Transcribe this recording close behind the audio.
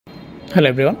Hello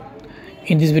everyone.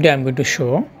 In this video I'm going to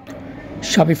show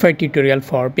Shopify tutorial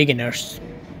for beginners.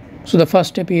 So the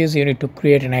first step is you need to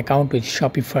create an account with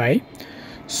Shopify.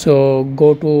 So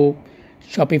go to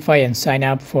Shopify and sign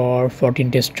up for 14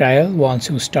 days trial. Once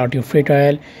you start your free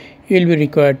trial, you will be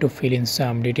required to fill in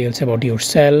some details about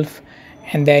yourself,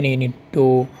 and then you need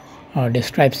to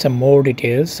describe some more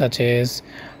details such as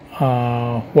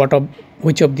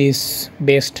which of these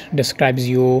best describes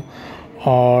you,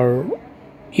 or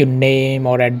your name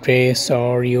or address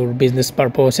or your business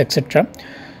purpose, etc.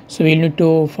 So we'll need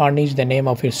to furnish the name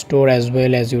of your store as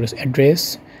well as your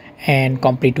address and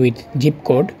complete with zip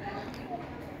code.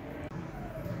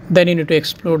 Then you need to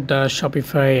explore the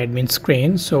Shopify admin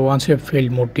screen. So once you have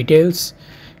filled more details,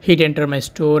 hit enter my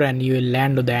store and you will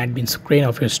land on the admin screen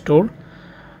of your store.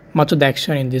 Much of the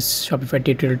action in this Shopify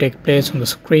tutorial take place on the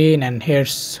screen, and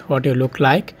here's what you look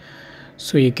like.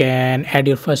 So you can add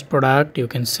your first product, you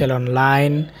can sell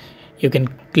online, you can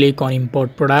click on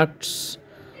import products.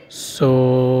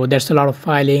 So there's a lot of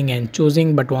filing and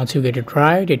choosing, but once you get it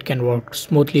right, it can work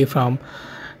smoothly from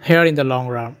here in the long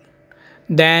run.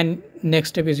 Then next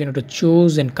step is you need to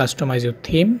choose and customize your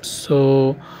theme.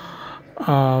 So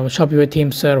Shopify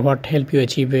themes are what help you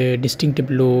achieve a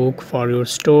distinctive look for your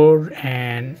store,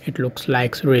 and it looks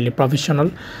like really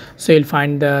professional. So you'll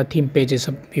find the theme pages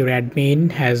of your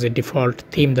admin has a default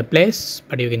theme the place,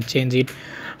 but you can change it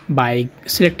by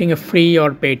selecting a free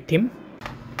or paid theme.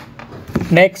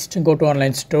 Next, go to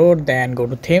online store, then go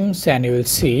to themes, and you will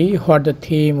see what the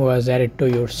theme was added to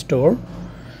your store.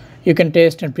 You can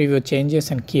test and preview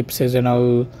changes and keep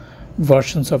seasonal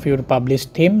versions of your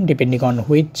published theme depending on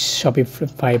which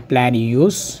Shopify plan you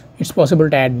use. It's possible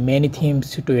to add many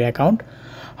themes to your account.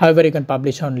 However, you can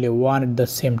publish only one at the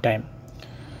same time.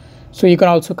 So you can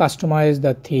also customize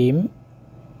the theme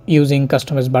using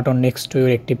customize button next to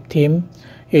your active theme.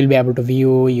 You'll be able to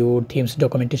view your theme's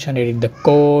documentation, edit the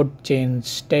code,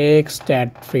 change text,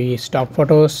 add free stock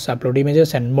photos, upload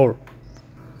images, and more.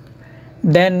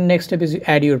 Then next step is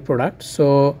add your product.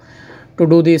 So to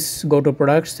do this, go to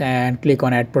products and click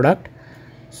on add product.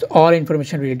 So all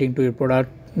information relating to your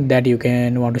product that you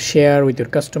can want to share with your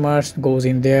customers goes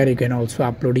in there. You can also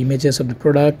upload images of the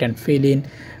product and fill in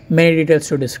many details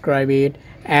to describe it.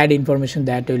 Add information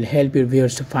that will help your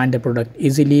viewers to find the product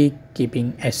easily,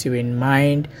 keeping SEO in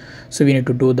mind. So we need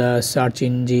to do the search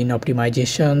engine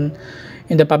optimization.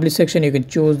 In the publish section, you can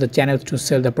choose the channels to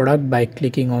sell the product by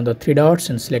clicking on the three dots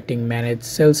and selecting manage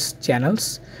sales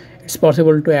channels. It's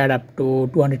possible to add up to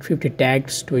 250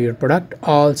 tags to your product,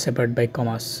 all separate by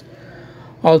commas.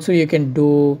 Also, you can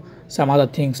do some other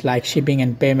things like shipping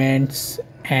and payments,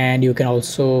 and you can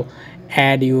also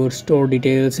add your store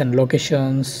details and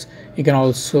locations. You can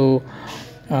also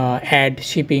add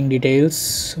shipping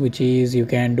details, which is you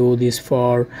can do this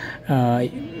for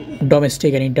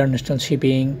domestic and international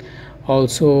shipping.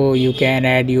 Also, you can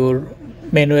add your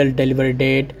manual delivery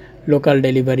date, local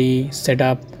delivery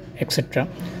setup, etc.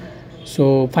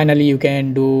 So finally, you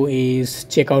can do is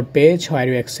checkout page where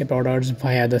you accept orders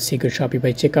via the secret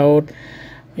Shopify checkout.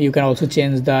 You can also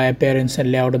change the appearance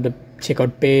and layout of the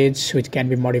checkout page, which can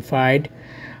be modified.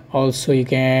 Also, you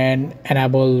can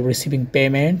enable receiving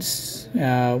payments.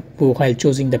 While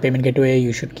choosing the payment gateway,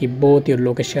 you should keep both your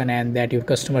location and that your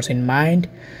customers in mind.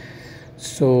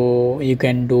 So you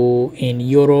can do in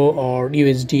euro or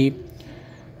USD.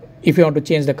 If you want to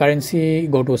change the currency,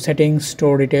 go to settings,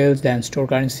 store details, then store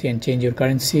currency, and change your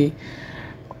currency.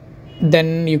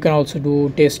 Then you can also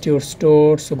do test your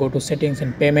store. So go to settings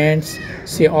and payments,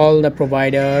 see all the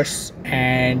providers,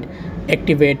 and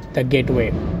activate the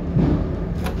gateway.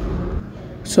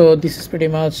 So this is pretty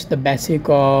much the basic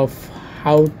of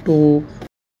how to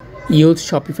use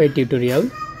Shopify tutorial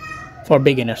for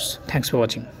beginners. Thanks for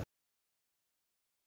watching.